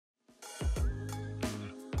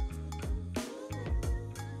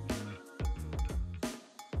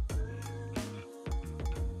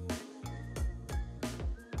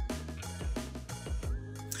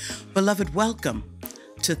Beloved, welcome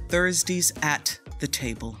to Thursdays at the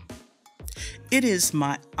Table. It is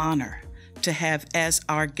my honor to have as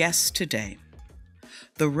our guest today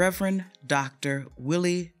the Reverend Dr.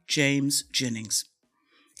 Willie James Jennings.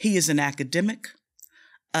 He is an academic,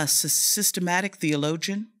 a systematic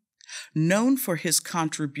theologian, known for his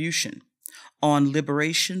contribution on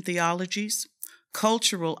liberation theologies,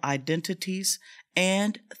 cultural identities,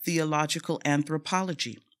 and theological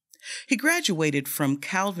anthropology. He graduated from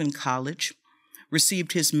Calvin College,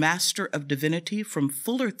 received his Master of Divinity from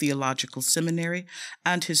Fuller Theological Seminary,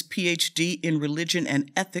 and his PhD in Religion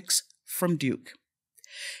and Ethics from Duke.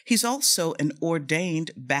 He's also an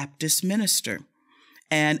ordained Baptist minister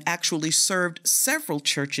and actually served several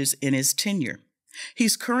churches in his tenure.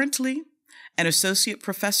 He's currently an associate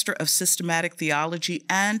professor of systematic theology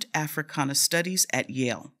and Africana studies at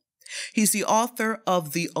Yale. He's the author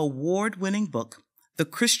of the award-winning book, The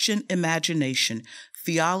Christian Imagination,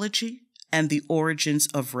 Theology and the Origins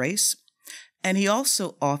of Race, and he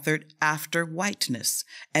also authored After Whiteness,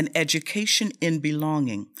 An Education in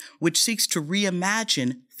Belonging, which seeks to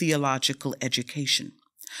reimagine theological education.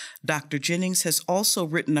 Dr. Jennings has also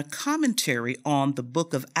written a commentary on the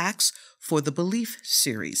Book of Acts for the Belief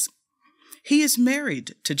series. He is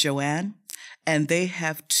married to Joanne, and they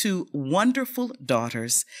have two wonderful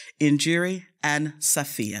daughters, Injiri and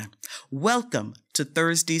Safia. Welcome to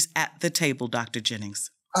Thursdays at the Table, Dr.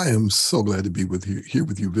 Jennings. I am so glad to be here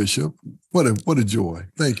with you, Bishop. What a joy.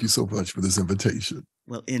 Thank you so much for this invitation.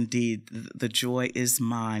 Well, indeed, the joy is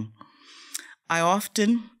mine. I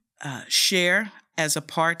often share as a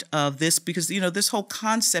part of this because, this whole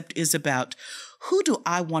concept is about who do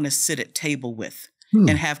I want to sit at table with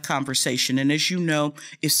and have conversation. And as you know,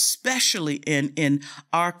 especially in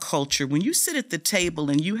our culture, when you sit at the table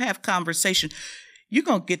and you have conversation, you're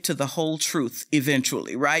going to get to the whole truth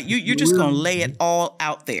eventually, right? You're just going to lay it all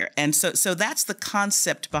out there. And so that's the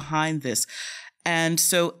concept behind this. And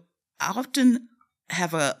so I often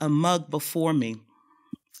have a mug before me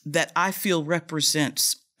that I feel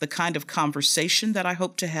represents the kind of conversation that I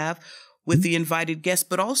hope to have with the invited guests,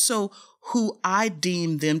 but also who I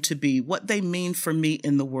deem them to be, what they mean for me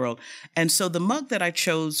in the world. And so the mug that I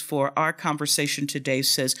chose for our conversation today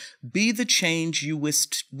says, "Be the change you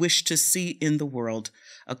wish to see in the world,"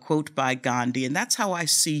 a quote by Gandhi. And that's how I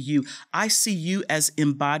see you. I see you as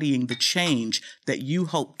embodying the change that you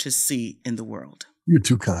hope to see in the world. You're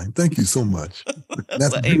too kind. Thank you so much.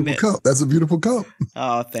 That's a beautiful Amen. cup. That's a beautiful cup.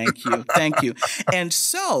 Oh, thank you. Thank you. And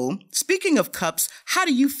so, speaking of cups, how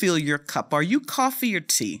do you fill your cup? Are you coffee or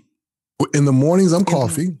tea? In the mornings, I'm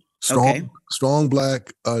coffee, Okay. strong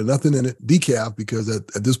black, nothing in it, decaf, because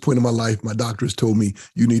at this point in my life, my doctor has told me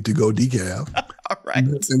you need to go decaf. All right.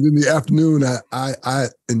 And in the afternoon, I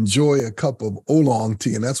enjoy a cup of oolong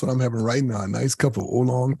tea, and that's what I'm having right now, a nice cup of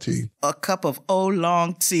oolong tea. A cup of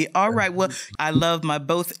oolong tea. All right. Well, I love my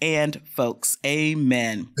both and folks.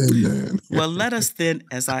 Amen. Amen. Well, let us then,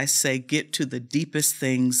 as I say, get to the deepest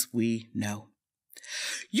things we know.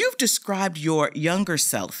 You've described your younger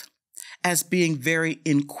self as being very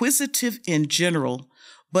inquisitive in general,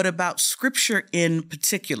 but about Scripture in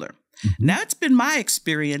particular. Mm-hmm. Now, it's been my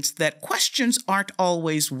experience that questions aren't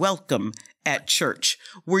always welcome at church.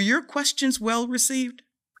 Were your questions well received?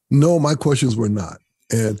 No, my questions were not.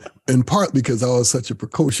 And in part because I was such a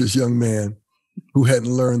precocious young man who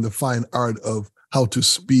hadn't learned the fine art of how to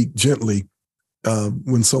speak gently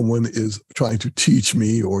when someone is trying to teach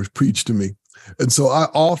me or preach to me. And so I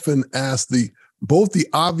often ask both the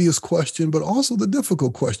obvious question, but also the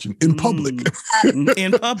difficult question in public.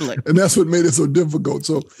 In public. And that's what made it so difficult.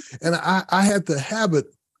 So, and I had the habit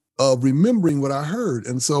of remembering what I heard.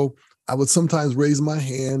 And so I would sometimes raise my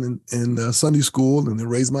hand in Sunday school and then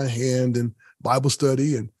raise my hand in Bible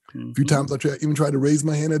study. And a few times I even tried to raise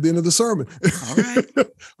my hand at the end of the sermon. All right.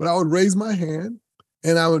 But I would raise my hand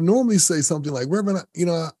and I would normally say something like, "Reverend,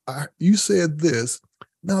 you said this.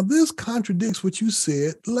 Now, this contradicts what you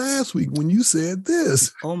said last week when you said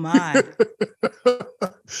this." Oh, my.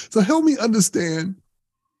 So help me understand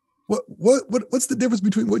what's the difference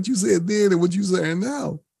between what you said then and what you're saying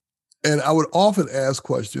now? And I would often ask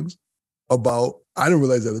questions about, I didn't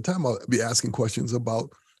realize at the time I'd be asking questions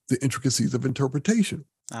about the intricacies of interpretation.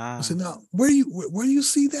 I said, "Now, where do you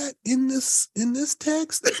see that in this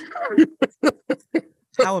text?"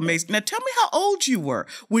 How amazing. Now tell me how old you were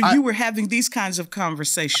when you were having these kinds of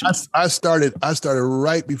conversations. I started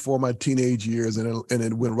right before my teenage years, and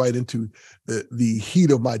it went right into the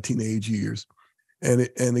heat of my teenage years. And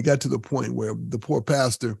it got to the point where the poor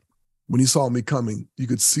pastor, when he saw me coming, you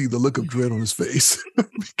could see the look of dread on his face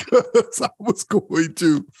because I was going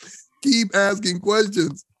to keep asking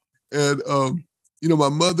questions. And my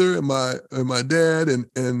mother and my dad and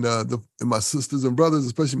my sisters and brothers,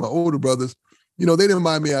 especially my older brothers, they didn't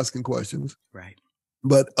mind me asking questions. Right.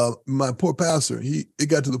 But my poor pastor, it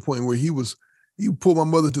got to the point where he pulled my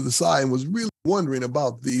mother to the side and was really wondering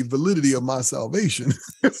about the validity of my salvation.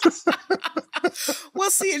 Well,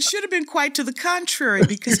 see, it should have been quite to the contrary,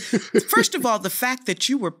 because first of all, the fact that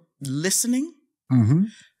you were listening, mm-hmm.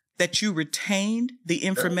 that you retained the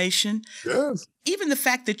information, yes. Even the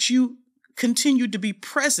fact that you continued to be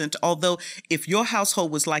present, although if your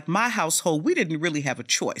household was like my household, we didn't really have a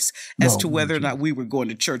choice as to whether or not we were going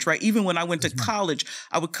to church, right? Even when I went to college,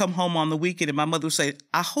 I would come home on the weekend and my mother would say,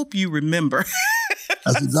 I hope you remember.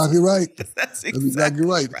 That's exactly right. That's exactly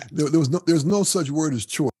right. There's no such word as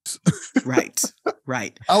choice.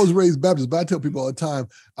 Right. I was raised Baptist, but I tell people all the time,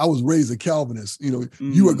 I was raised a Calvinist.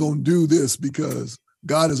 You are going to do this because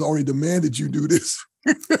God has already demanded you do this.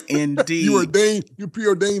 Indeed. You're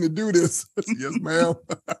preordained to do this. Yes, ma'am.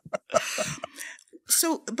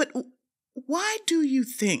 So, but why do you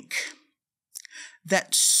think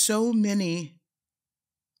that so many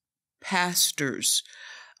pastors,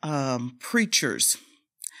 preachers,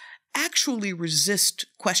 actually resist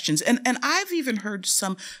questions? And I've even heard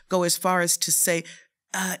some go as far as to say,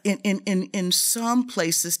 in some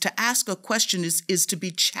places, to ask a question is to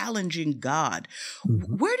be challenging God.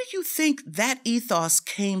 Mm-hmm. Where do you think that ethos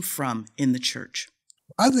came from in the church?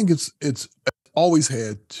 I think it's always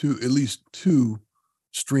had at least two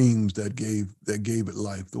streams that gave it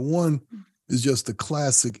life. The one is just the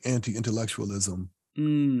classic anti-intellectualism.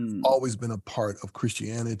 Always been a part of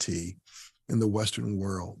Christianity in the Western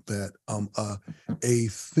world, that a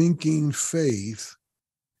thinking faith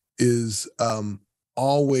is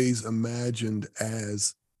always imagined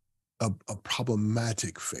as a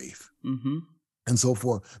problematic faith. Mm-hmm. And so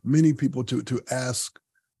for many people to ask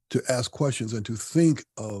questions and to think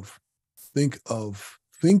of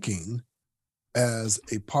thinking as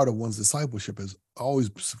a part of one's discipleship has always,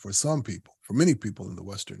 for some people, for many people in the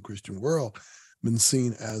Western Christian world, been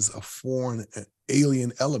seen as a foreign,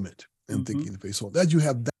 alien element in mm-hmm. thinking the faith. So that you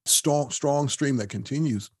have that strong stream that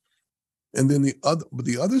continues. And then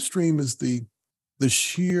the other stream is the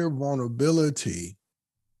sheer vulnerability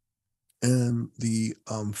and the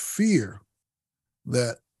fear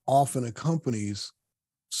that often accompanies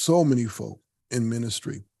so many folk in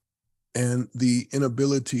ministry, and the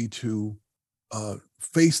inability to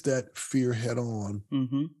face that fear head on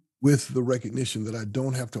mm-hmm. with the recognition that I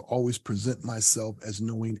don't have to always present myself as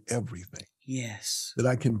knowing everything. Yes. That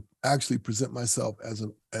I can actually present myself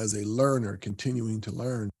as a learner, continuing to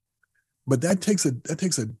learn. But that takes a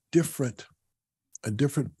different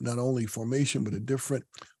not only formation, but a different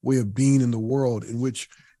way of being in the world, in which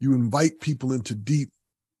you invite people into deep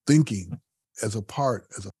thinking as a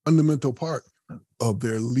fundamental part of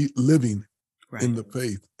their living right. in the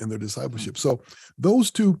faith and their discipleship. So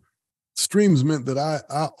those two streams meant that I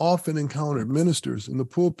often encountered ministers in the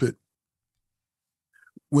pulpit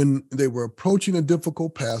when they were approaching a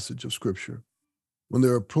difficult passage of scripture, when they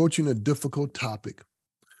were approaching a difficult topic.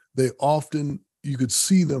 You could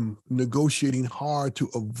see them negotiating hard to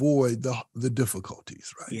avoid the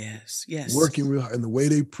difficulties, right? Yes. Working real hard. And the way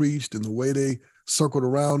they preached and the way they circled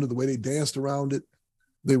around it, the way they danced around it,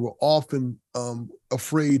 they were often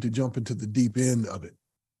afraid to jump into the deep end of it.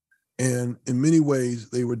 And in many ways,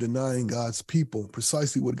 they were denying God's people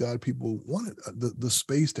precisely what God's people wanted, the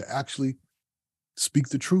space to actually speak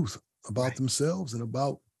the truth about right. themselves and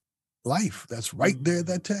about life. That's right mm-hmm. there,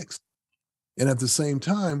 that text. And at the same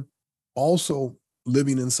time, also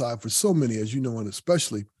living inside for so many, as you know, and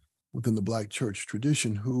especially within the Black church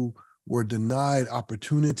tradition, who were denied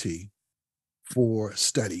opportunity for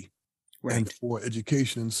study right. and for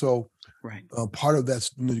education. And so right. Part of that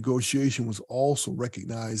negotiation was also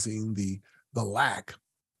recognizing the lack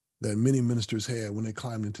that many ministers had when they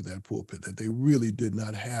climbed into that pulpit, that they really did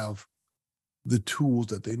not have the tools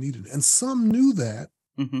that they needed. And some knew that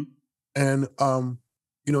mm-hmm. and,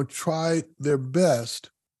 tried their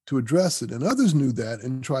best to address it. And others knew that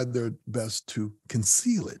and tried their best to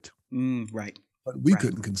conceal it. Right. But we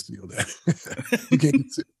couldn't conceal that. You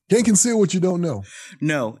can't conceal what you don't know.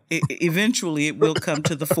 No, eventually it will come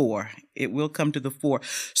to the fore. It will come to the fore.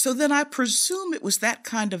 So then I presume it was that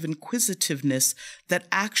kind of inquisitiveness that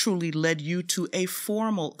actually led you to a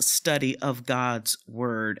formal study of God's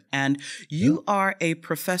word. And you are a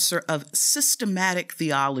professor of systematic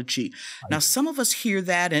theology. Now, some of us hear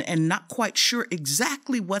that and not quite sure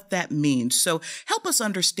exactly what that means. So help us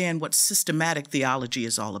understand what systematic theology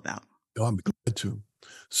is all about. Oh, I'm glad to.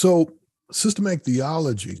 So systematic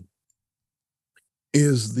theology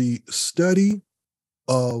is the study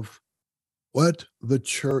of what the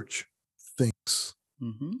church thinks,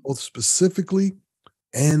 both specifically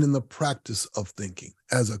and in the practice of thinking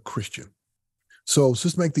as a Christian. So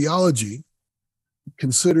systematic theology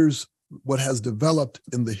considers what has developed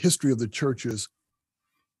in the history of the church's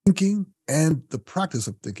thinking and the practice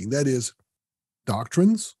of thinking. That is,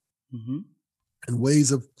 doctrines and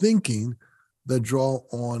ways of thinking that draw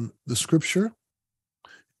on the scripture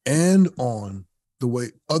and on the way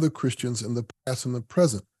other Christians in the past and the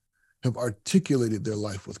present have articulated their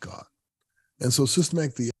life with God. And so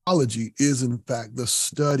systematic theology is, in fact, the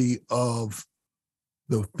study of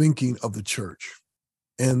the thinking of the church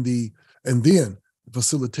and then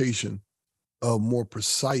facilitation of more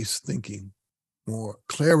precise thinking, more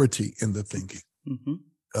clarity in the thinking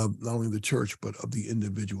of not only the church, but of the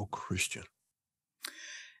individual Christian.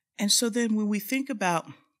 And so then when we think about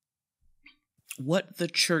what the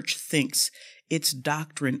church thinks, its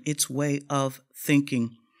doctrine, its way of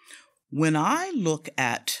thinking, when I look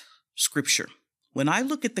at Scripture, when I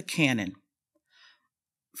look at the canon,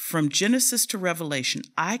 from Genesis to Revelation,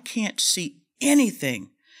 I can't see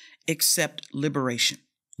anything except liberation.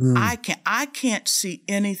 I can't see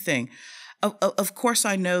anything. Of course,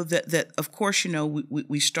 I know that of course, you know,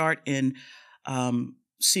 we start in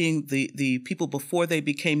seeing the people before they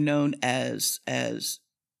became known as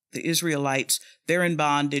the Israelites. They're in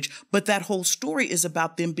bondage, but that whole story is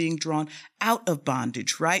about them being drawn out of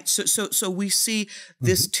bondage, right? So we see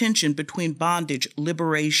this tension between bondage,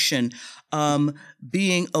 liberation,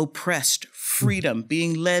 being oppressed, freedom,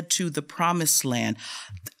 being led to the promised land.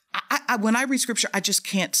 When I read Scripture, I just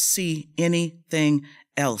can't see anything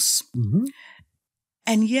else.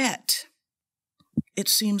 And yet, it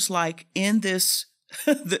seems like in this,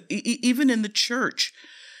 even in the church,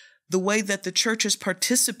 the way that the church has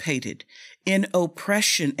participated in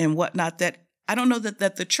oppression and whatnot, that I don't know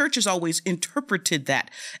that the church has always interpreted that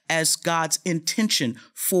as God's intention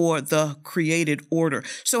for the created order.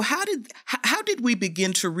 So how did we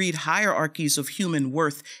begin to read hierarchies of human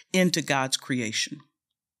worth into God's creation?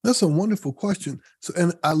 That's a wonderful question. So,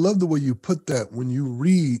 and I love the way you put that. When you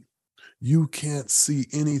read, you can't see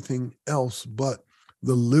anything else but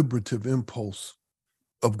the liberative impulse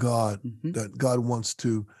of God that God wants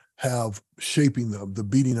to have shaping the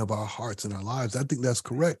beating of our hearts and our lives. I think that's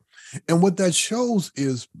correct. And what that shows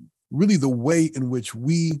is really the way in which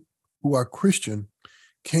we, who are Christian,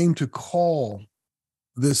 came to call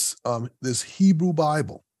this Hebrew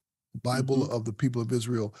Bible of the people of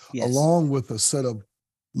Israel, along with a set of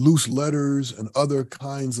loose letters and other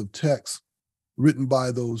kinds of texts written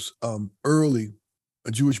by those early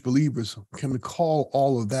Jewish believers, came to call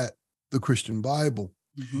all of that the Christian Bible.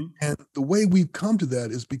 And the way we've come to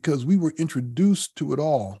that is because we were introduced to it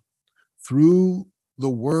all through the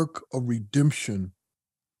work of redemption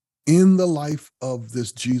in the life of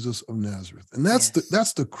this Jesus of Nazareth. And that's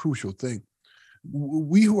the crucial thing.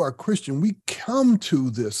 We who are Christian, we come to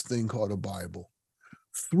this thing called a Bible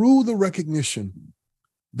through the recognition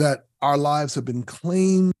that our lives have been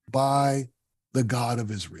claimed by the God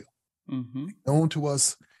of Israel, known to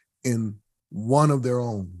us in one of their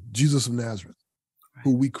own, Jesus of Nazareth,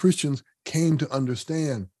 who we Christians came to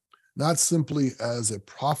understand, not simply as a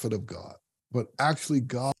prophet of God, but actually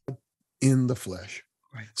God in the flesh.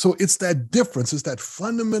 So it's that difference, it's that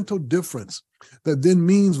fundamental difference that then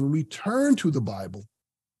means when we turn to the Bible,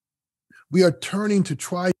 we are turning to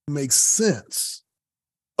try to make sense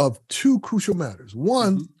of two crucial matters.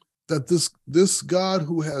 One, that this God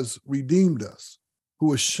who has redeemed us,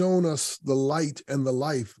 who has shown us the light and the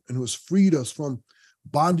life, and who has freed us from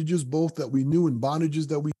bondages both that we knew and bondages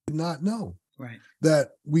that we did not know. That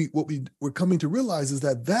what we're coming to realize is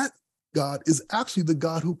that God is actually the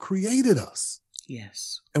God who created us.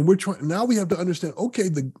 And we're trying now. We have to understand. Okay,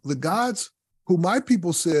 the gods who my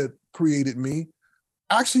people said created me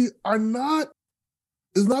actually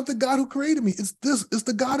is not the God who created me. It's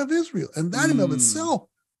the God of Israel, and that in of itself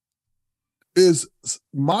is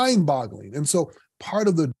mind-boggling. And so part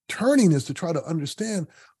of the turning is to try to understand,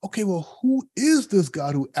 okay, well, who is this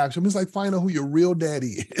God who actually, it's like finding out who your real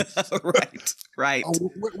daddy is. Right.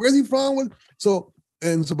 Where's he from?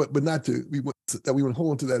 But not to, we would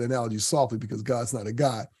hold on to that analogy softly because God's not a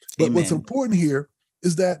God. But what's important here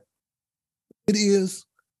is that it is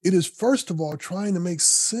first of all trying to make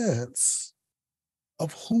sense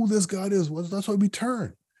of who this God is. Well, that's why we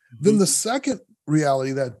turn. Then the second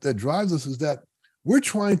reality that drives us is that we're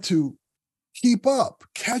trying to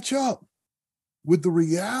catch up with the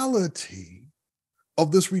reality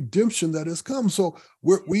of this redemption that has come. So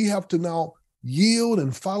we have to now yield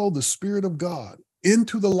and follow the Spirit of God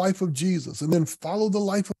into the life of Jesus, and then follow the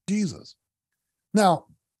life of Jesus. Now,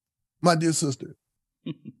 my dear sister,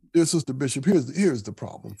 Dear Sister Bishop, here's the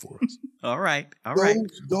problem for us. All right. All right.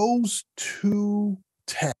 Those two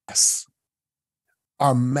tasks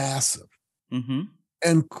are massive. Mm-hmm.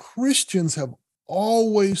 And Christians have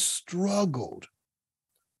always struggled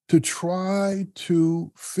to try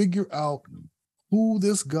to figure out who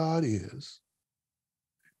this God is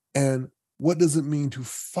and what does it mean to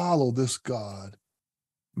follow this God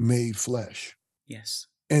made flesh. Yes.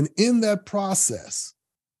 And in that process,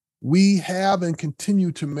 we have and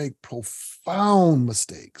continue to make profound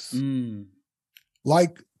mistakes,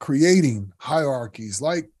 like creating hierarchies,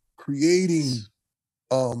 like creating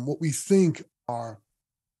what we think are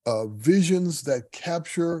visions that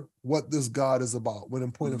capture what this God is about, when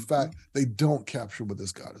in point of fact, they don't capture what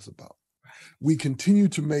this God is about. We continue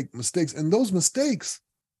to make mistakes, and those mistakes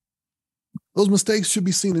should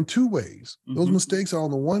be seen in two ways. Those mistakes are,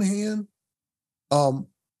 on the one hand,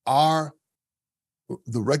 are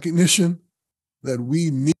the recognition that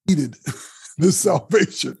we needed this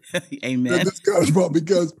salvation. Amen. That this God is about,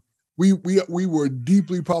 because we were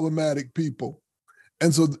deeply problematic people.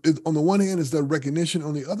 And so on the one hand, it's that recognition.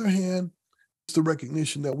 On the other hand, it's the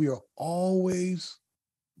recognition that we are always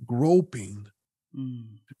groping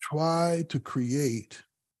to try to create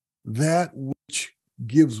that which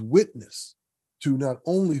gives witness to not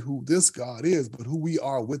only who this God is, but who we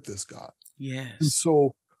are with this God. Yes. And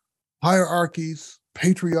so hierarchies,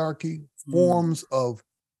 patriarchy, forms of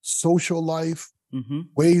social life,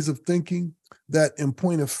 ways of thinking that, in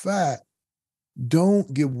point of fact,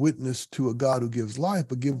 don't give witness to a God who gives life,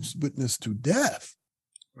 but gives witness to death.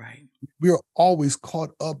 Right. We are always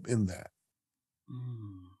caught up in that.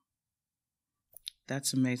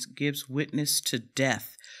 That's amazing. Gives witness to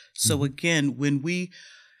death. So again, when we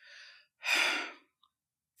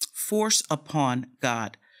force upon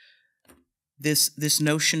God this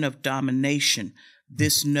notion of domination,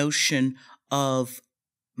 this notion of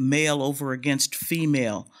male over against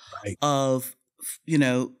female, Right. of,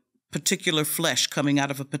 particular flesh coming out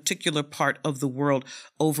of a particular part of the world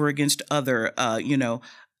over against other,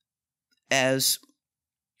 as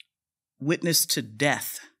witness to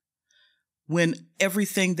death. When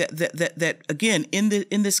everything that again in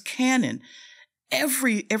this canon,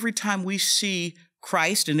 every time we see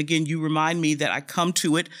Christ, and again you remind me that I come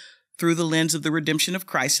to it through the lens of the redemption of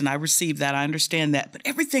Christ, and I receive that, I understand that, but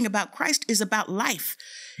everything about Christ is about life,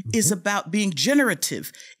 is about being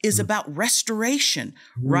generative, is about restoration,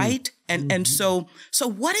 right? And so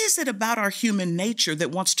what is it about our human nature that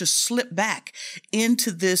wants to slip back into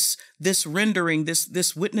this rendering,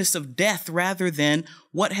 this witness of death, rather than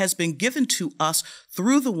what has been given to us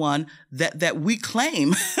through the one that we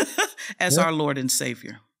claim as our Lord and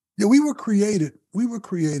Savior? Yeah, we were created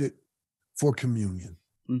for communion.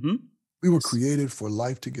 We were created for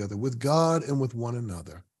life together with God and with one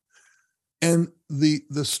another. And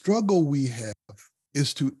the struggle we have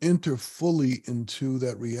is to enter fully into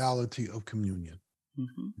that reality of communion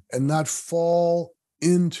and not fall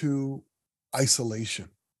into isolation.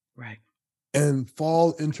 Right. And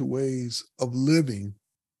fall into ways of living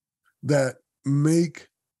that make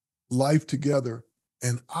life together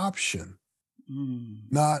an option,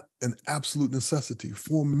 not an absolute necessity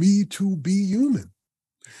for me to be human.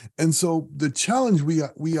 And so the challenge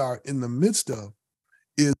we are in the midst of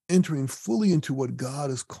is entering fully into what God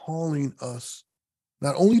is calling us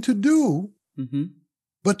not only to do,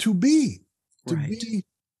 but to be. To be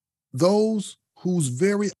those whose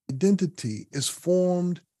very identity is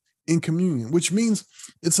formed in communion, which means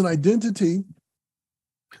it's an identity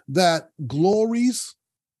that glories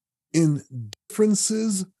in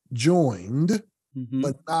differences joined,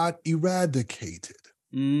 but not eradicated.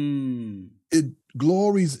 It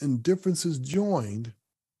glories in differences joined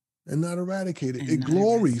and not eradicated. It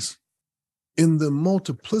glories in the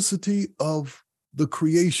multiplicity of the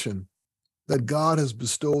creation that God has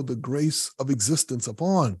bestowed the grace of existence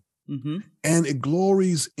upon. And it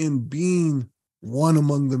glories in being one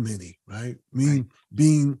among the many, right?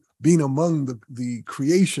 Being among the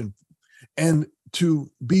creation, and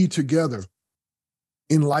to be together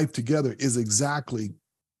in life together is exactly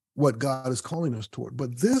what God is calling us toward.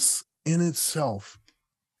 But this in itself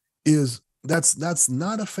that's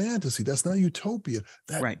not a fantasy. That's not utopia.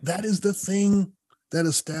 That is the thing that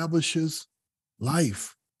establishes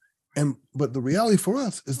life. But the reality for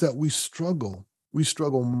us is that we struggle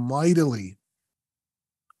mightily.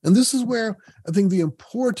 And this is where I think the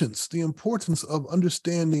importance of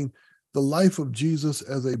understanding the life of Jesus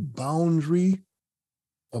as a boundary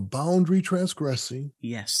transgressing,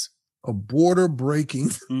 a border breaking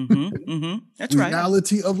That's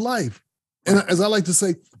reality of life. And as I like to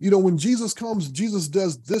say, when Jesus comes, Jesus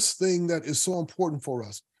does this thing that is so important for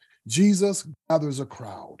us. Jesus gathers a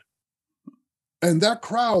crowd. And that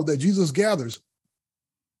crowd that Jesus gathers,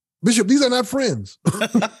 Bishop, these are not friends.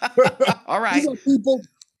 All right. These are people,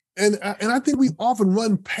 and I think we often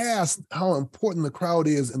run past how important the crowd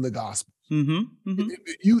is in the gospel. Mm-hmm. Mm-hmm.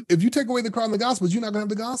 If you take away the crowd in the gospels, you're not going to have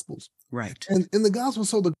the gospels. Right. And in the gospel,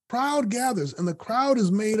 so the crowd gathers, and the crowd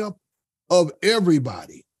is made up of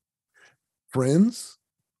everybody. Friends,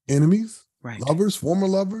 enemies, right. lovers, former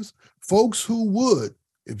lovers, folks who would,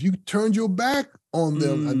 if you turned your back on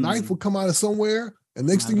them, a knife would come out of somewhere, and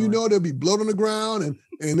next thing you know, there'll be blood on the ground,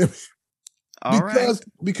 and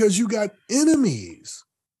because you got enemies.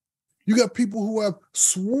 You got people who have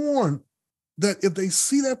sworn that if they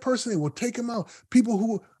see that person, they will take him out. People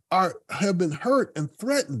who have been hurt and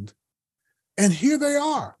threatened. And here they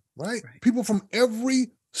are, right? People from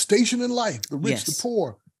every station in life, the rich, the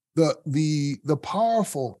poor, the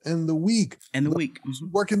powerful and the weak. And the weak.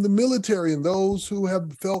 Work in the military and those who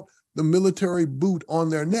have felt the military boot on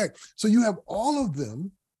their neck. So you have all of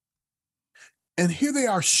them. And here they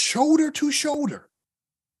are, shoulder to shoulder,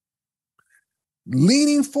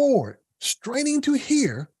 leaning forward, straining to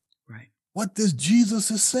hear what this Jesus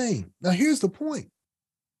is saying. Now, here's the point.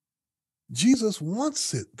 Jesus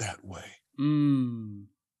wants it that way.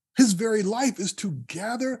 His very life is to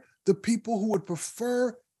gather the people who would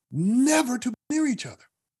prefer never to be near each other.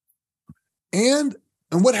 And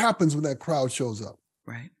what happens when that crowd shows up?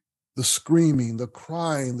 The screaming, the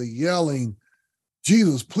crying, the yelling,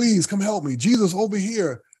 Jesus, please come help me. Jesus, over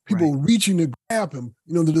here. People reaching to grab him.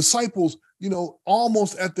 The disciples,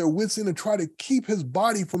 almost at their wits' end to try to keep his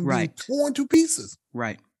body from being torn to pieces.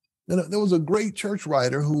 And there was a great church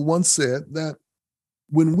writer who once said that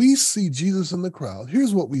when we see Jesus in the crowd,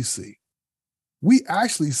 here's what we see. We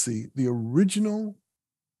actually see the original,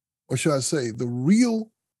 or should I say, the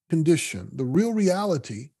real condition, the real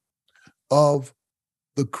reality of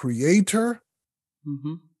the creator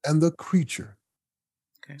and the creature.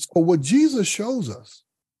 So what Jesus shows us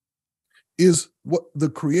is what the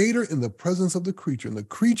creator in the presence of the creature, and the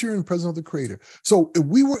creature in the presence of the creator. So if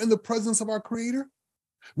we were in the presence of our creator,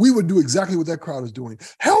 we would do exactly what that crowd is doing.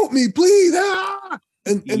 Help me, please.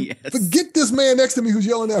 And forget this man next to me who's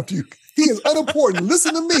yelling after you. He is unimportant.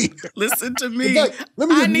 Listen to me. Listen to me. In fact, let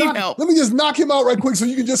me just knock him out right quick so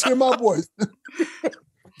you can just hear my voice.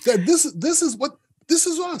 That this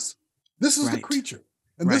is us. This is the creature.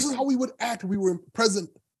 And this is how we would act if we were present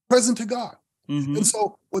to God. And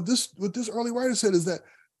so what this early writer said is that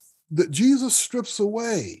Jesus strips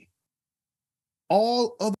away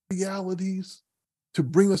all other realities to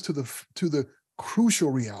bring us to the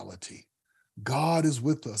crucial reality. God is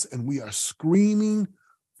with us, and we are screaming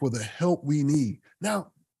for the help we need.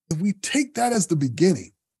 Now, if we take that as the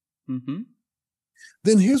beginning,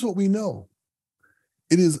 then here's what we know.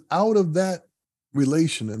 It is out of that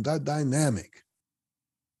relation and that dynamic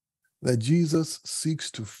that Jesus seeks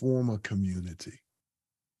to form a community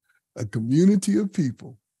of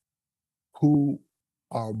people who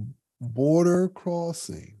are border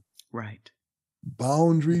crossing,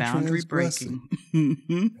 boundary transgressing.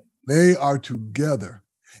 They are together,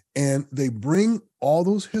 and they bring all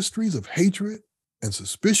those histories of hatred and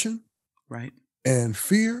suspicion, and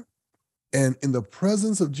fear, and in the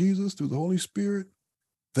presence of Jesus through the Holy Spirit,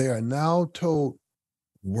 they are now told,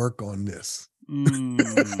 work on this.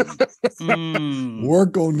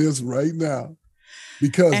 Work on this right now.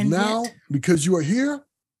 Because you are here,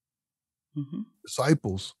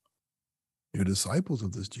 disciples, you're disciples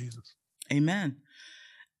of this Jesus. Amen.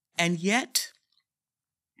 And yet,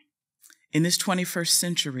 in this 21st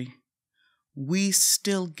century, we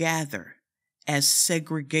still gather as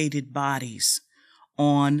segregated bodies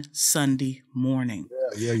on Sunday morning.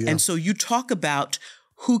 And so you talk about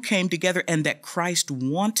who came together and that Christ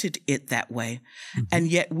wanted it that way. And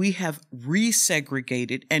yet we have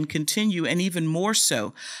resegregated and continue, and even more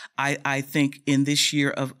so, I think, in this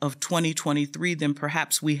year of 2023 than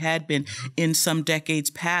perhaps we had been in some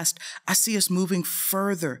decades past. I see us moving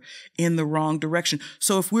further in the wrong direction.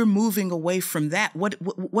 So if we're moving away from that,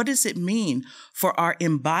 what does it mean for our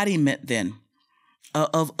embodiment then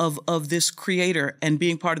of this creator and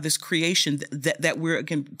being part of this creation that we're,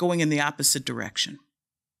 again, going in the opposite direction?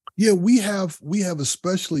 Yeah, we have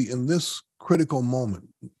especially in this critical moment,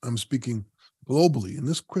 I'm speaking globally, in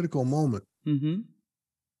this critical moment,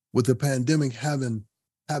 with the pandemic having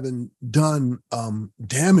done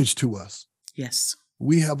damage to us. Yes.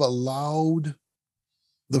 We have allowed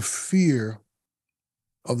the fear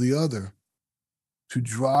of the other to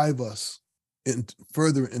drive us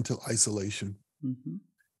further into isolation.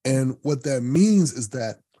 And what that means is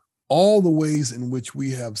that all the ways in which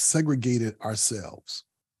we have segregated ourselves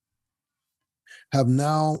have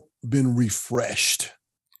now been refreshed.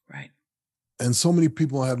 And so many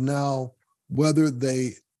people have now, whether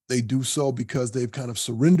they do so because they've kind of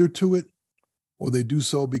surrendered to it, or they do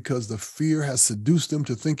so because the fear has seduced them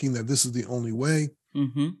to thinking that this is the only way.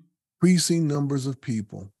 Increasing numbers of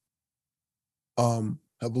people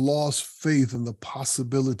have lost faith in the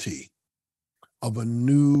possibility of a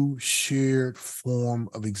new shared form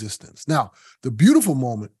of existence. Now, the beautiful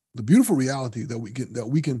reality that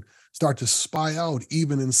we can start to spy out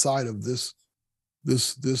even inside of this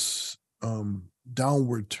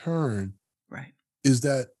downward turn, right, is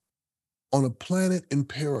that on a planet in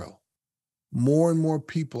peril, more and more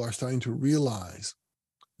people are starting to realize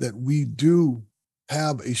that we do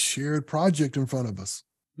have a shared project in front of us.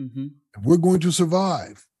 If we're going to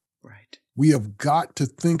survive, right, we have got to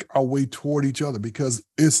think our way toward each other, because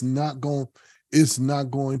it's not going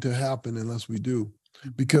to happen unless we do.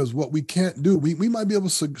 Because what we can't do, we might be able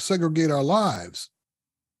to segregate our lives,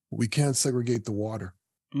 but we can't segregate the water.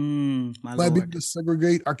 My might be Lord. able to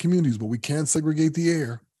segregate our communities, but we can't segregate the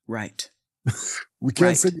air. Right. We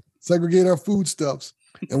can't segregate our foodstuffs.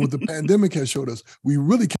 And what the pandemic has showed us, we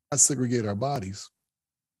really cannot segregate our bodies.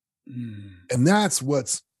 And that's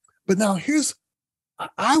but now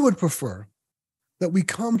I would prefer that we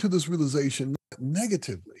come to this realization not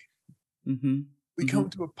negatively. We come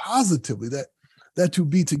to it positively, that to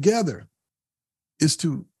be together is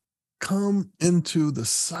to come into the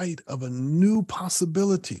sight of a new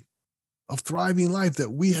possibility of thriving life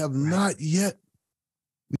that we have not yet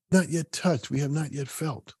touched, we have not yet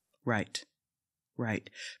felt. Right.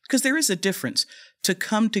 Because there is a difference. To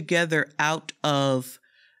come together out of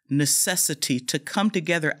necessity, to come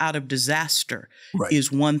together out of disaster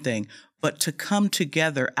is one thing, but to come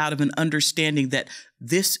together out of an understanding that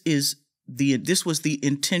this was the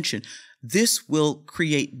intention. This will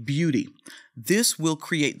create beauty. This will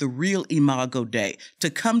create the real imago Dei. To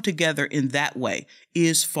come together in that way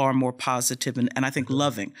is far more positive and I think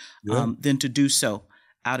loving than to do so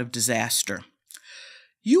out of disaster.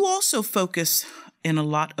 You also focus in a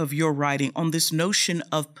lot of your writing on this notion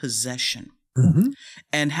of possession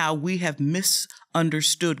and how we have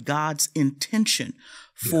misunderstood God's intention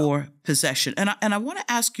for possession. And I want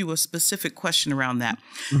to ask you a specific question around that.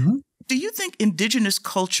 Do you think indigenous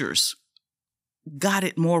cultures got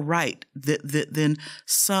it more right than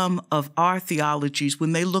some of our theologies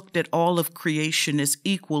when they looked at all of creation as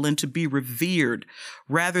equal and to be revered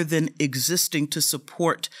rather than existing to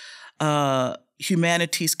support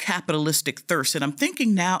humanity's capitalistic thirst? And I'm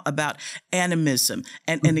thinking now about animism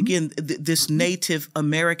and again, this Native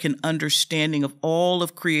American understanding of all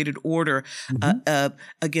of created order,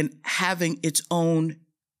 again, having its own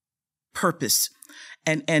purpose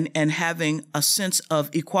and having a sense of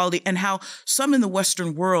equality, and how some in the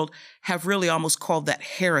Western world have really almost called that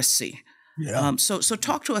heresy. So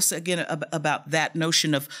talk to us again about that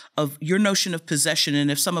notion of your notion of possession, and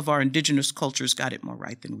if some of our indigenous cultures got it more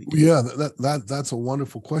right than we did. Yeah, that's a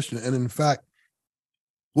wonderful question. And in fact,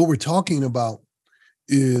 what we're talking about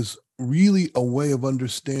is really a way of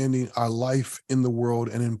understanding our life in the world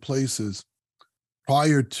and in places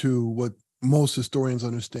prior to what most historians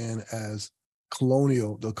understand as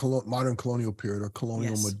modern colonial period or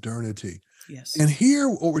colonial modernity. And here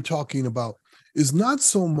what we're talking about is not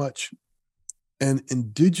so much an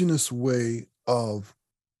indigenous way of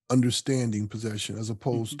understanding possession as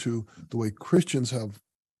opposed to the way Christians have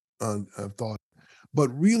thought, but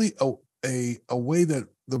really a way that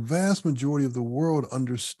the vast majority of the world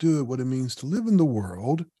understood what it means to live in the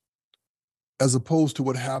world, as opposed to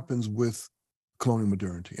what happens with colonial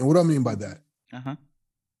modernity. And what do I mean by that?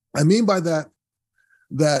 I mean by that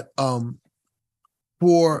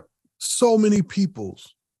for so many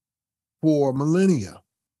peoples, for millennia,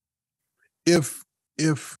 if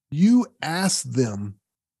you ask them,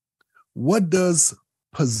 what does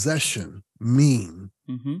possession mean?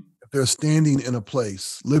 If they're standing in a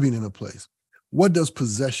place, living in a place, what does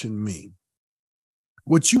possession mean?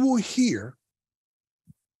 What you will hear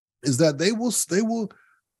is that they will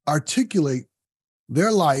articulate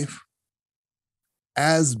their life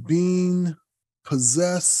as being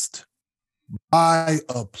possessed by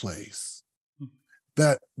a place.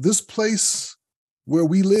 That this place where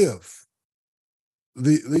we live,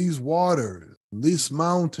 these waters, this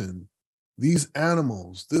mountain, these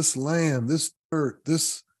animals, this land, this earth,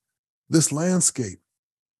 this landscape,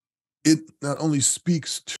 it not only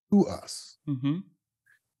speaks to us,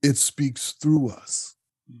 it speaks through us.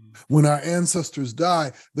 When our ancestors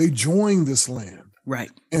die, they join this land.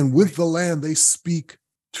 And with the land, they speak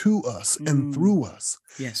to us and through us.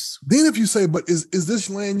 Then if you say, but is this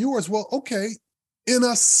land yours? Well, okay, in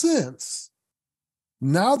a sense,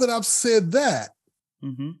 now that I've said that,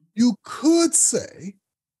 you could say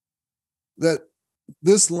that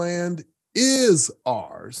this land is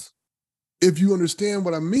ours, if you understand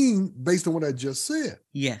what I mean based on what I just said.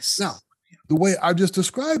 Yes. Now, the way I just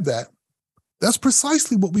described that, that's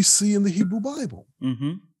precisely what we see in the Hebrew Bible.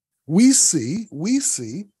 Mm-hmm. We see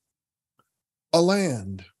a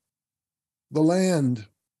land, the land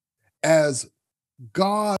as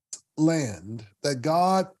God's land, that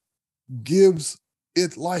God gives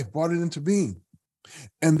it life, brought it into being,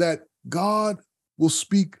 and that God will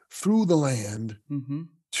speak through the land Mm-hmm.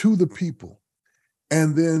 to the people.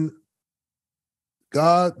 And then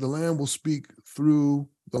God, the land will speak through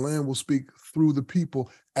the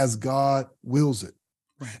people as God wills it.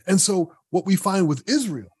 Right. And so what we find with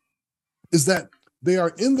Israel is that they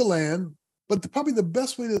are in the land, but probably the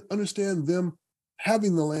best way to understand them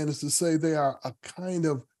having the land is to say they are a kind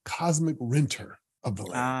of cosmic renter of the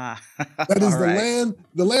land. That is,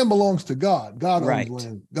 the land belongs to God. God owns the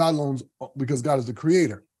land. God owns, because God is the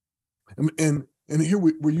creator. And here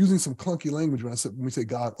we're using some clunky language when we say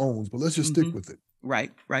God owns, but let's just stick with it.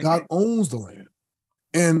 Right. God owns the land.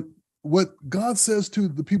 And what God says to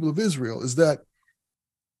the people of Israel is that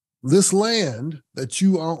this land that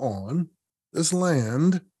you are on, this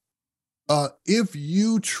land, if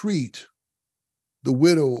you treat the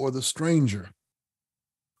widow or the stranger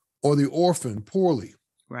or the orphan poorly,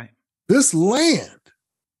 right, this land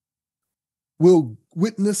will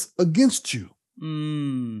witness against you.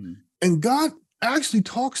 And God actually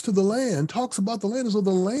talks about the land as though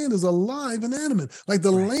the land is alive and animate, like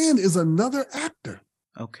the land is another actor.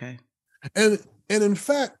 Okay. And in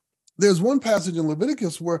fact, there's one passage in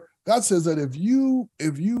Leviticus where God says that if you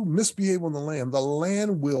misbehave on the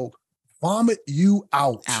land will vomit you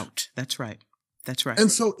out. That's right.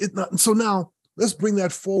 And so now let's bring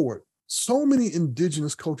that forward. So many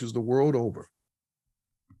indigenous cultures the world over,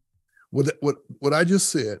 what I just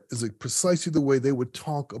said is precisely the way they would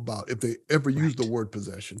talk about, if they ever use the word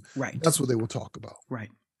possession. Right. That's what they will talk about. Right.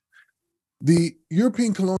 The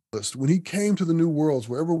European colonialist, when he came to the New Worlds,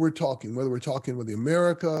 wherever we're talking, whether we're talking with the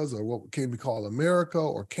Americas or what came to be called America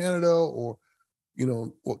or Canada or,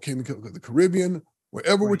 what came to the Caribbean,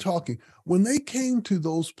 wherever we're talking, when they came to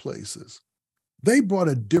those places, they brought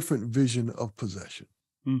a different vision of possession.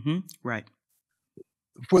 Mm-hmm. Right.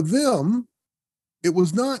 For them, it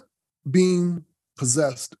was not being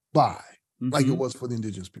possessed by, like it was for the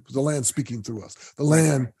indigenous peoples, the land speaking through us, the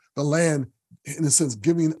land, in a sense,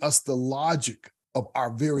 giving us the logic of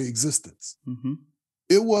our very existence.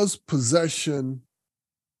 It was possession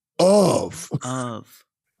of.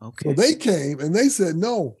 Okay. So they came and they said,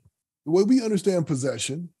 no, the way we understand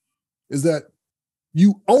possession is that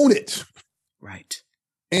you own it. Right.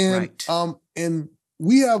 And and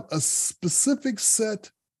we have a specific set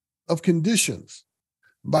of conditions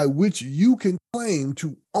by which you can claim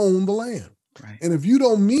to own the land. Right. And if you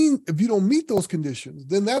don't meet those conditions,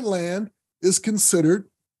 then that land is considered,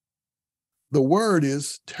 the word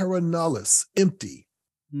is terra nullius, empty.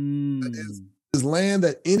 That is land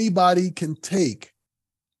that anybody can take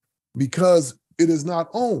because it is not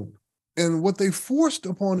owned. And what they forced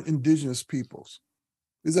upon indigenous peoples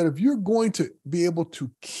is that if you're going to be able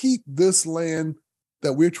to keep this land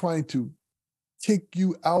that we're trying to kick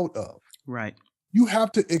you out of, right, you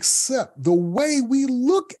have to accept the way we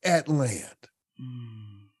look at land.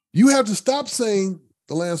 You have to stop saying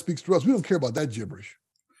the land speaks to us. We don't care about that gibberish.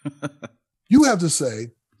 You have to say,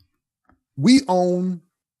 we own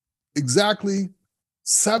exactly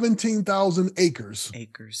 17,000 acres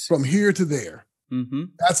from here to there.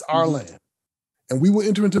 That's our land. And we will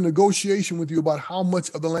enter into negotiation with you about how much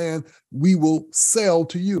of the land we will sell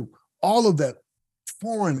to you. All of that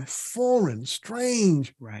foreign,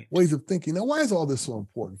 strange ways of thinking. Now, why is all this so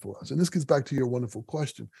important for us? And this gets back to your wonderful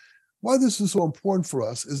question. Why this is so important for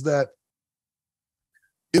us is that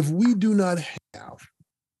if we do not have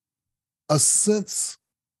a sense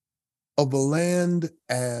of the land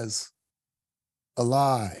as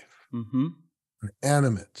alive,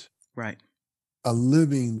 animate, a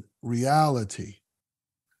living reality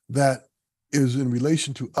that is in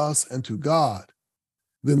relation to us and to God,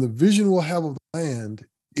 then the vision we'll have of the land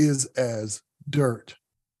is as dirt,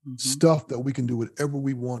 stuff that we can do whatever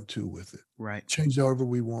we want to with it, change however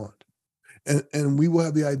we want. And we will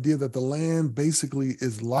have the idea that the land basically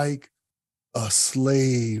is like a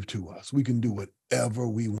slave to us. We can do whatever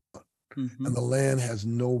we want. And the land has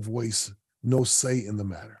no voice, no say in the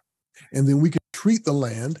matter. And then we can treat the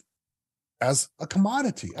land as a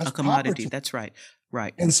commodity, as property. That's right.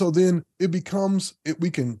 Right. And so then we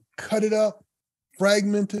can cut it up,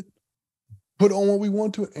 fragment it, put on what we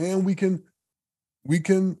want to, and we can,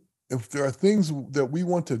 if there are things that we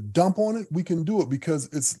want to dump on it, we can do it because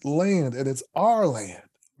it's land and it's our land.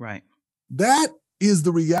 Right. That is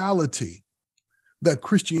the reality that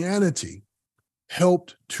Christianity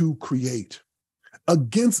helped to create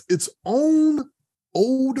against its own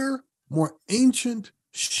older, more ancient,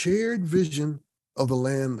 shared vision of the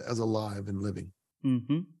land as alive and living.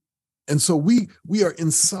 Mm-hmm. And so we are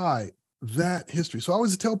inside that history. So I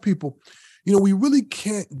always tell people, you know, we really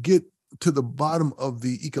can't get to the bottom of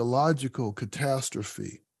the ecological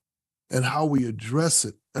catastrophe and how we address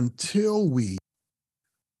it until we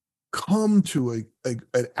come to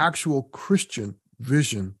an actual Christian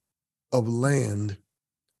vision of land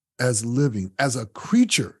as living, as a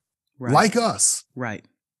creature like us,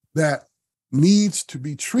 that needs to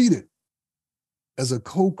be treated as a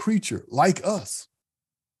co-creature like us.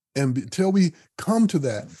 And until we come to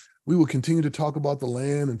that, we will continue to talk about the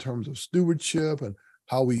land in terms of stewardship and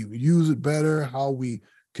how we use it better, how we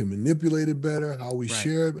can manipulate it better, how we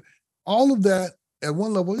share it. All of that at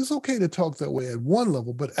one level, it's okay to talk that way at one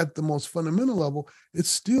level, but at the most fundamental level, it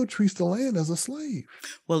still treats the land as a slave.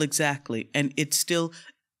 Well, exactly. And it's still,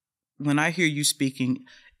 when I hear you speaking,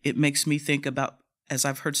 it makes me think about, as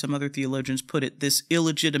I've heard some other theologians put it, this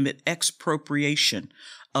illegitimate expropriation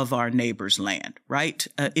of our neighbor's land, right?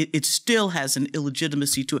 It still has an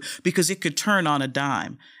illegitimacy to it because it could turn on a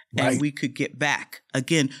dime and we could get back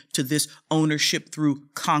again to this ownership through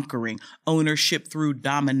conquering, ownership through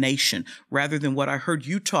domination, rather than what I heard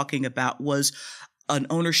you talking about was an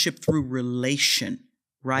ownership through relation.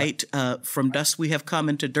 Right? From dust we have come,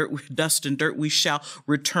 into dust and dirt we shall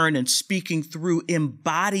return, and speaking through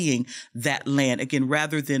embodying that land again,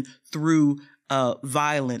 rather than through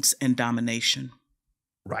violence and domination.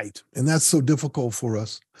 Right. And that's so difficult for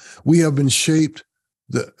us. We have been shaped,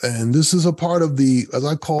 and this is a part of the, as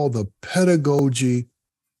I call, the pedagogy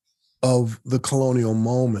of the colonial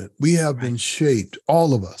moment. We have been shaped,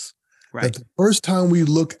 all of us, that the first time we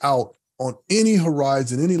look out on any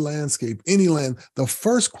horizon, any landscape, any land, the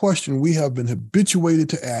first question we have been habituated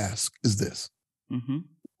to ask is this: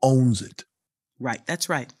 owns it? Right. That's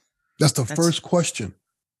right. That's the first question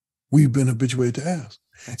we've been habituated to ask.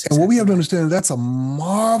 And what we have to understand, that's a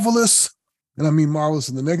marvelous, and I mean marvelous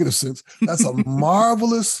in the negative sense, that's a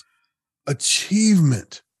marvelous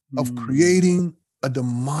achievement of creating a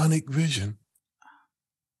demonic vision.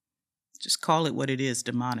 Just call it what it is,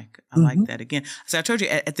 demonic. I like that. Again, so I told you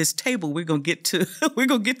at this table we're gonna get to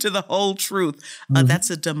the whole truth.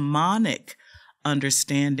 That's a demonic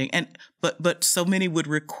understanding, and but so many would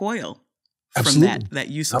recoil from that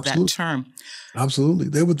use of that term. Absolutely,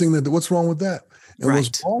 they would think that what's wrong with that, and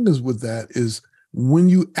what's wrong is with that is when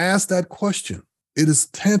you ask that question, it is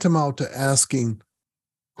tantamount to asking,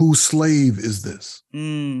 whose slave is this?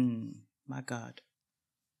 My God,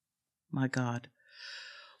 my God.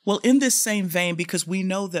 Well, in this same vein, because we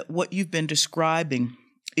know that what you've been describing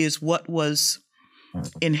is what was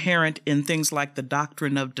inherent in things like the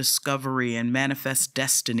doctrine of discovery and manifest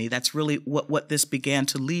destiny. That's really what this began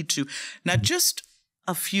to lead to. Now, just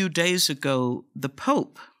a few days ago, the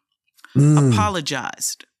Pope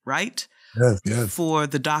apologized, right? Yes. For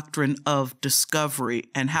the doctrine of discovery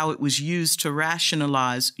and how it was used to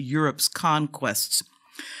rationalize Europe's conquests.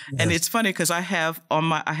 Yes. And it's funny because I have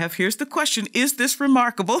here's the question: is this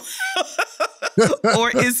remarkable,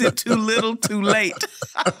 or is it too little, too late?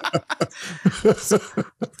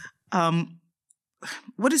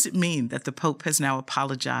 What does it mean that the Pope has now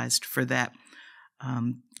apologized for that?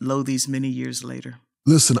 Lo, these many years later.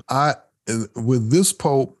 Listen, with this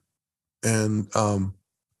Pope, and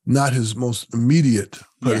not his most immediate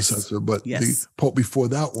predecessor, but the Pope before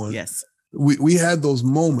that one. Yes, we had those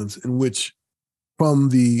moments in which, from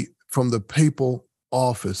the papal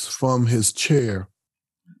office, from his chair,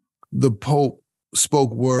 the Pope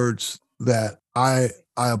spoke words that I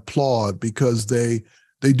applaud, because they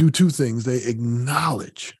do two things. They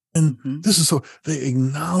acknowledge, and this is so, they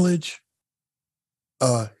acknowledge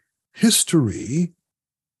history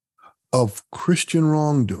of Christian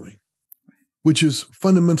wrongdoing, which is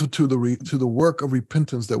fundamental to the work of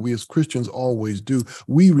repentance that we as Christians always do.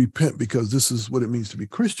 We repent because this is what it means to be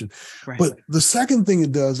Christian. Right. But the second thing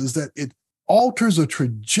it does is that it alters a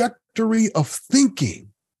trajectory of thinking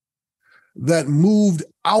that moved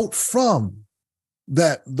out from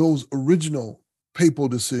those original papal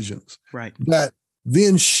decisions, that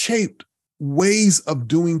then shaped ways of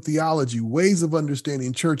doing theology, ways of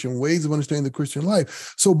understanding church, and ways of understanding the Christian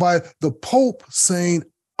life. So by the Pope saying,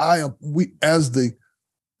 we, as the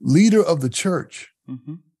leader of the church,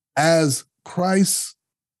 as Christ's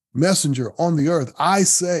messenger on the earth, I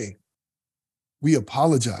say, we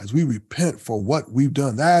apologize, we repent for what we've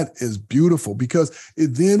done. That is beautiful, because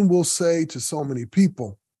it then will say to so many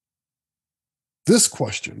people,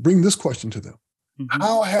 bring this question to them.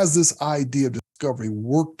 How has this idea of discovery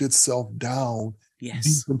worked itself down deep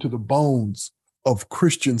into the bones of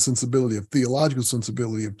Christian sensibility, of theological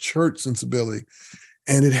sensibility, of church sensibility?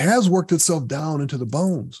 And it has worked itself down into the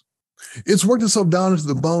bones. It's worked itself down into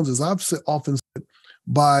the bones, as I've often said,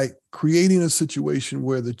 by creating a situation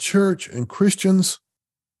where the church and Christians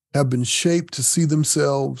have been shaped to see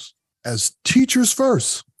themselves as teachers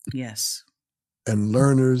first. Yes. And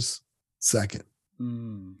learners second.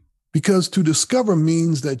 Mm. Because to discover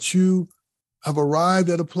means that you have arrived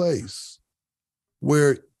at a place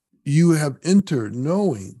where you have entered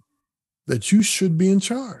knowing that you should be in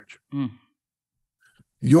charge. Mm.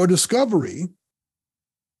 Your discovery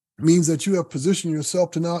means that you have positioned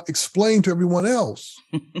yourself to now explain to everyone else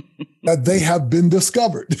that they have been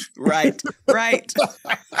discovered. Right.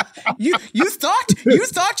 You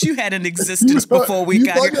thought you had an existence before we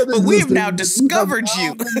got here, but we have now discovered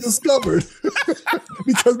you. Discovered.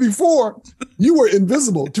 Because before you were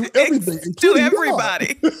invisible to everything, to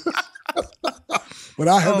everybody. But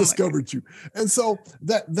I have discovered you. And so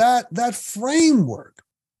that framework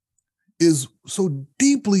is so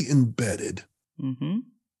deeply embedded.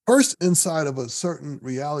 First inside of a certain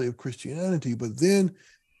reality of Christianity, but then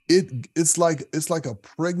it's like a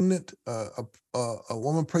pregnant a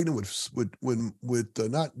woman pregnant with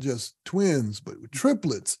not just twins but with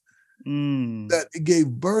triplets, that it gave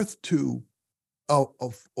birth to a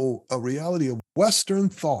reality of Western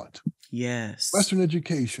thought, Western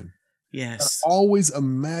education, that always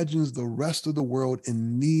imagines the rest of the world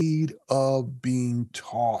in need of being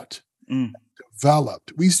taught,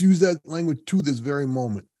 developed. We use that language to this very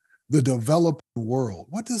moment. The developing world.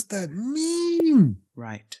 What does that mean?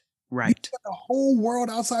 Right. The whole world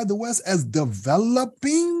outside the West as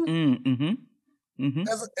developing?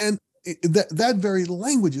 That very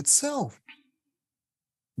language itself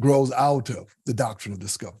grows out of the doctrine of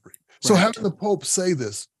discovery. So having the Pope say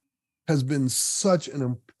this has been such an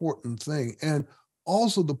important thing. And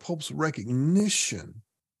also the Pope's recognition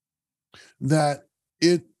that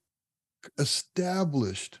it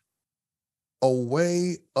established a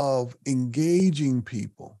way of engaging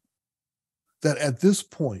people that at this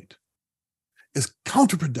point is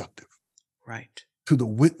counterproductive to the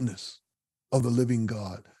witness of the living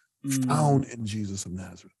God found in Jesus of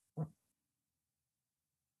Nazareth.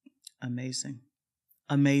 Amazing.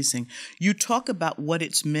 You talk about what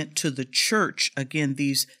it's meant to the church. Again,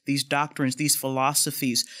 these doctrines, these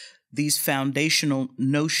philosophies, these foundational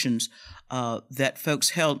notions that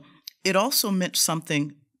folks held. It also meant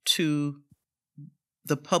something to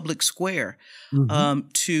the public square,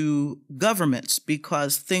 to governments,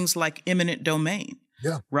 because things like eminent domain,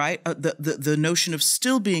 right? The notion of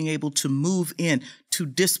still being able to move in, to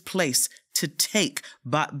displace, to take,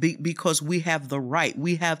 because we have the right,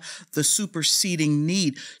 we have the superseding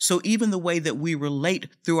need. So even the way that we relate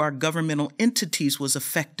through our governmental entities was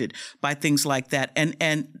affected by things like that.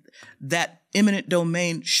 And that eminent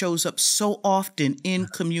domain shows up so often in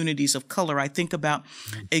communities of color. I think about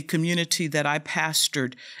a community that I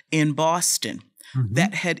pastored in Boston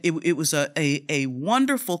that had, it was a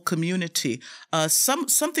wonderful community,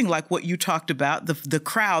 something like what you talked about, the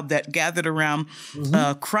crowd that gathered around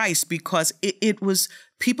Christ, because it was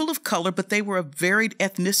people of color, but they were of varied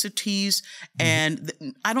ethnicities.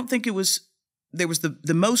 And I don't think there was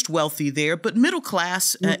the most wealthy there, but middle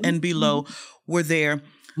class and below were there.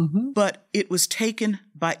 But it was taken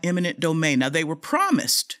by eminent domain. Now, they were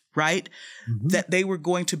promised, right, that they were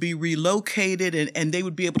going to be relocated and they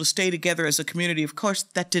would be able to stay together as a community. Of course,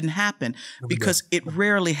 that didn't happen because it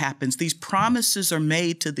rarely happens. These promises are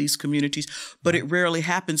made to these communities, but it rarely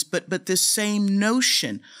happens. But this same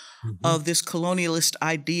notion of this colonialist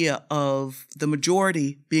idea of the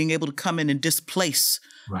majority being able to come in and displace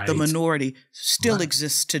the minority still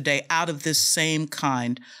exists today out of this same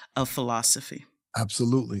kind of philosophy.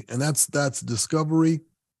 Absolutely. And that's discovery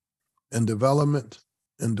and development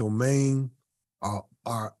and domain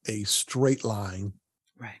are a straight line.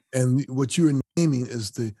 Right. And what you're naming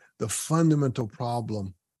is the fundamental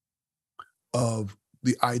problem of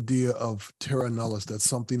the idea of terra nullis, that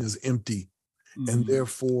something is empty and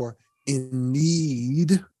therefore in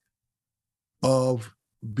need of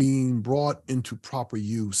being brought into proper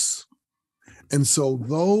use. And so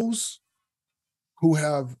those who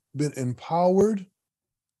have been empowered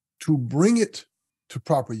to bring it to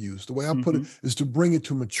proper use, the way I put it is to bring it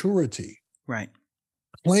to maturity. Right.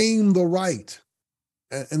 Claim the right,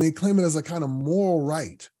 and they claim it as a kind of moral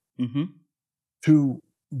right to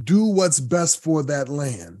do what's best for that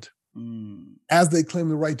land, as they claim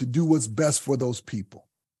the right to do what's best for those people.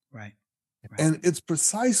 Right. And it's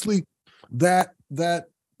precisely that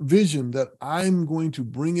vision that I'm going to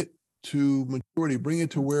bring it to maturity, bring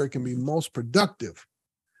it to where it can be most productive,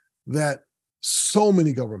 that so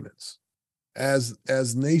many governments, as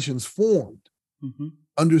nations formed,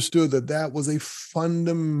 understood that that was a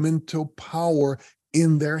fundamental power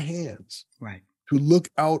in their hands. Right. To look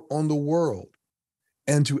out on the world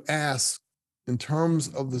and to ask, in terms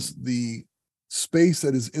of the space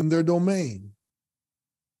that is in their domain,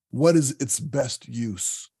 what is its best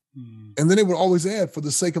use? And then they would always add, for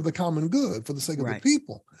the sake of the common good, for the sake of the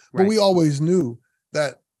people. But we always knew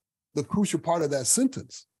that the crucial part of that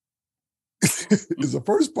sentence is the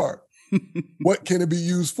first part. What can it be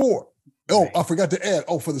used for? Oh, I forgot to add,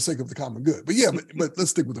 for the sake of the common good. But yeah, but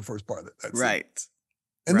let's stick with the first part of that. Right.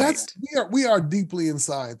 And that's, we are deeply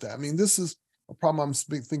inside that. I mean, this is a problem I'm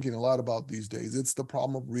thinking a lot about these days. It's the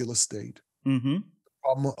problem of real estate. The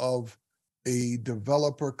problem of a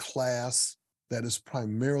developer class that is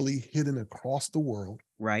primarily hidden across the world.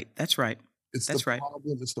 Right. That's right. It's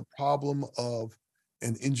the problem of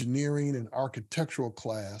an engineering and architectural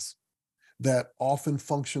class that often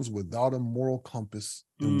functions without a moral compass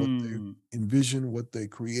in what they envision, what they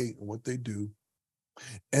create, and what they do.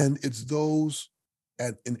 And it's those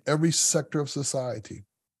in every sector of society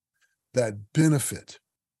that benefit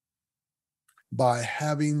by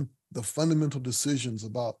having the fundamental decisions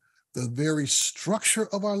about the very structure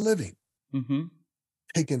of our living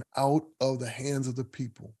taken out of the hands of the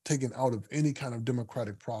people, taken out of any kind of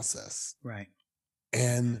democratic process,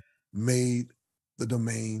 and made the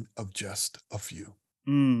domain of just a few.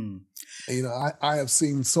 And, you know, I have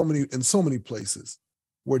seen in so many places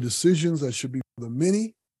where decisions that should be for the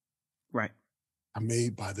many are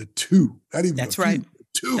made by the two. Not even That's a few, right.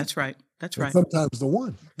 two. That's right. That's and right. sometimes the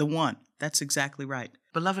one. The one. That's exactly right.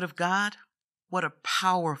 Beloved of God, what a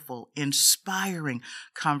powerful, inspiring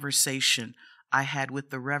conversation I had with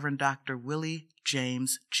the Reverend Dr. Willie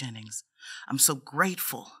James Jennings. I'm so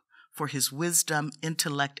grateful for his wisdom,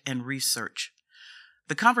 intellect, and research.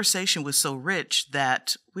 The conversation was so rich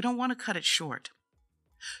that we don't want to cut it short.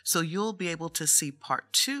 So you'll be able to see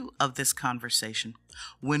part 2 of this conversation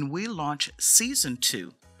when we launch season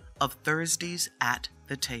 2 of Thursdays at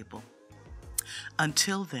the Table.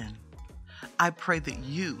 Until then, I pray that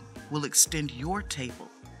you will extend your table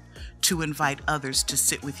to invite others to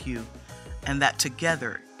sit with you, and that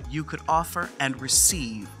together you could offer and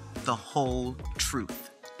receive the whole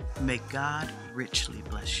truth. May God richly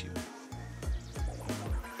bless you.